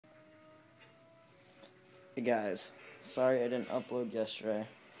Hey guys, sorry I didn't upload yesterday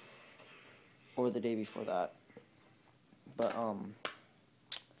or the day before that, but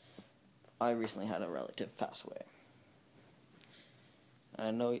I recently had a relative pass away.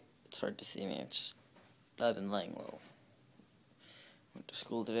 I know it's hard to see me, it's just I've been laying low. Went to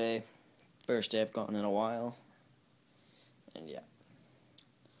school today, first day I've gone in a while, and yeah,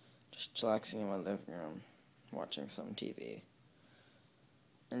 just chillaxing in my living room, watching some TV,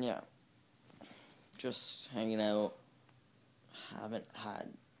 and yeah, just hanging out. Haven't had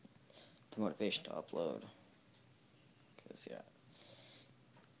the motivation to upload, because yeah,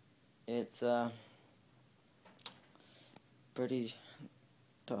 it's pretty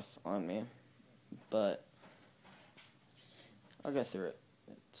tough on me, but I'll get through it.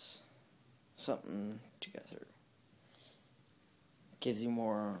 It's something to get through. Gives you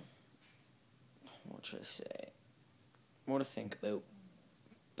more, what should I say, more to think about,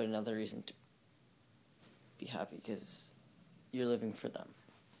 but another reason to be happy because you're living for them.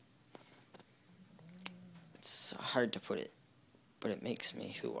 It's hard to put it, but it makes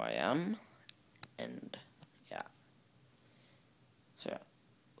me who I am, and yeah. So yeah,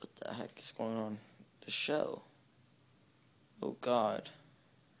 what the heck is going on? The show. Oh God.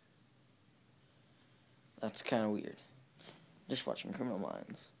 That's kind of weird. Just watching Criminal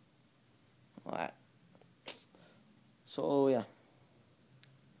Minds. Alright. So yeah.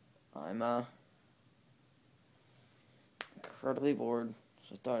 I'm incredibly bored,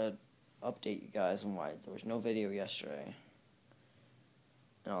 so I thought I'd update you guys on why there was no video yesterday.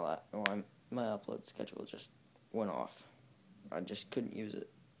 And all that. And my upload schedule just went off. I just couldn't use it.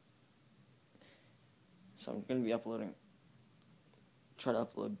 So I'm going to be try to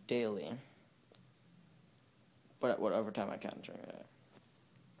upload daily, but at whatever time I can during the day,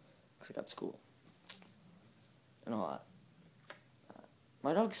 because I got school and all that.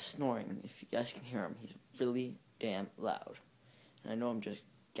 My dog's snoring. If you guys can hear him, he's really damn loud. And I know I'm just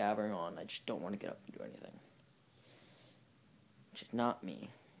gabbering on. I just don't want to get up and do anything. Which is not me.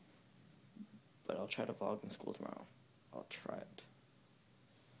 But I'll try to vlog in school tomorrow. I'll try it.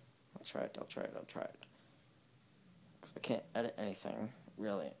 I'll try it. Because I can't edit anything,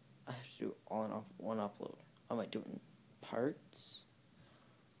 really. I have to do all in one upload. I might do it in parts.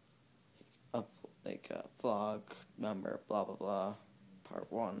 Like vlog, number, blah, blah, blah.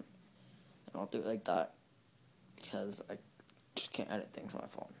 Part 1. And I'll do it like that. Because I just can't edit things on my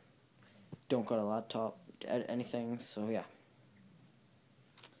phone. Don't got a laptop to edit anything, so yeah.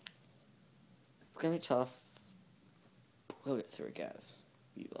 It's gonna be tough. We'll get through it, guys.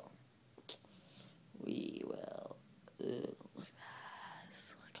 We will. We will. Look at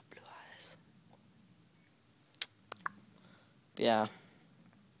eyes. Like a blue eyes. But yeah.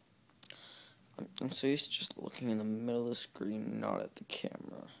 I'm so used to just looking in the middle of the screen, not at the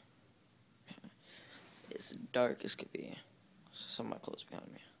camera. It's dark as could be. So some of my clothes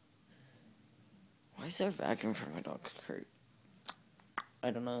behind me. Why is there a vacuum in front of my dog's crate?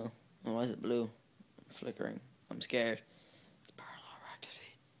 I don't know. And why is it blue? I'm flickering. I'm scared. It's parallel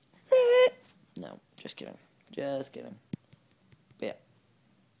activity. No, just kidding. Just kidding. But yeah.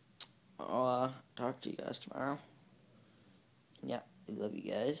 I'll talk to you guys tomorrow. And yeah, I love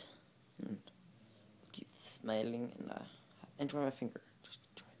you guys. And keep smiling and enjoy my finger. Just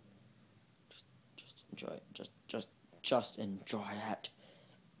enjoy it. Just enjoy it.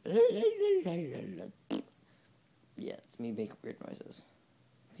 Yeah, it's me making weird noises.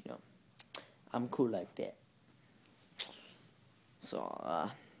 You know, I'm cool like that. So,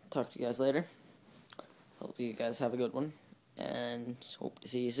 talk to you guys later. Hope you guys have a good one. And hope to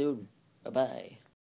see you soon. Bye-bye.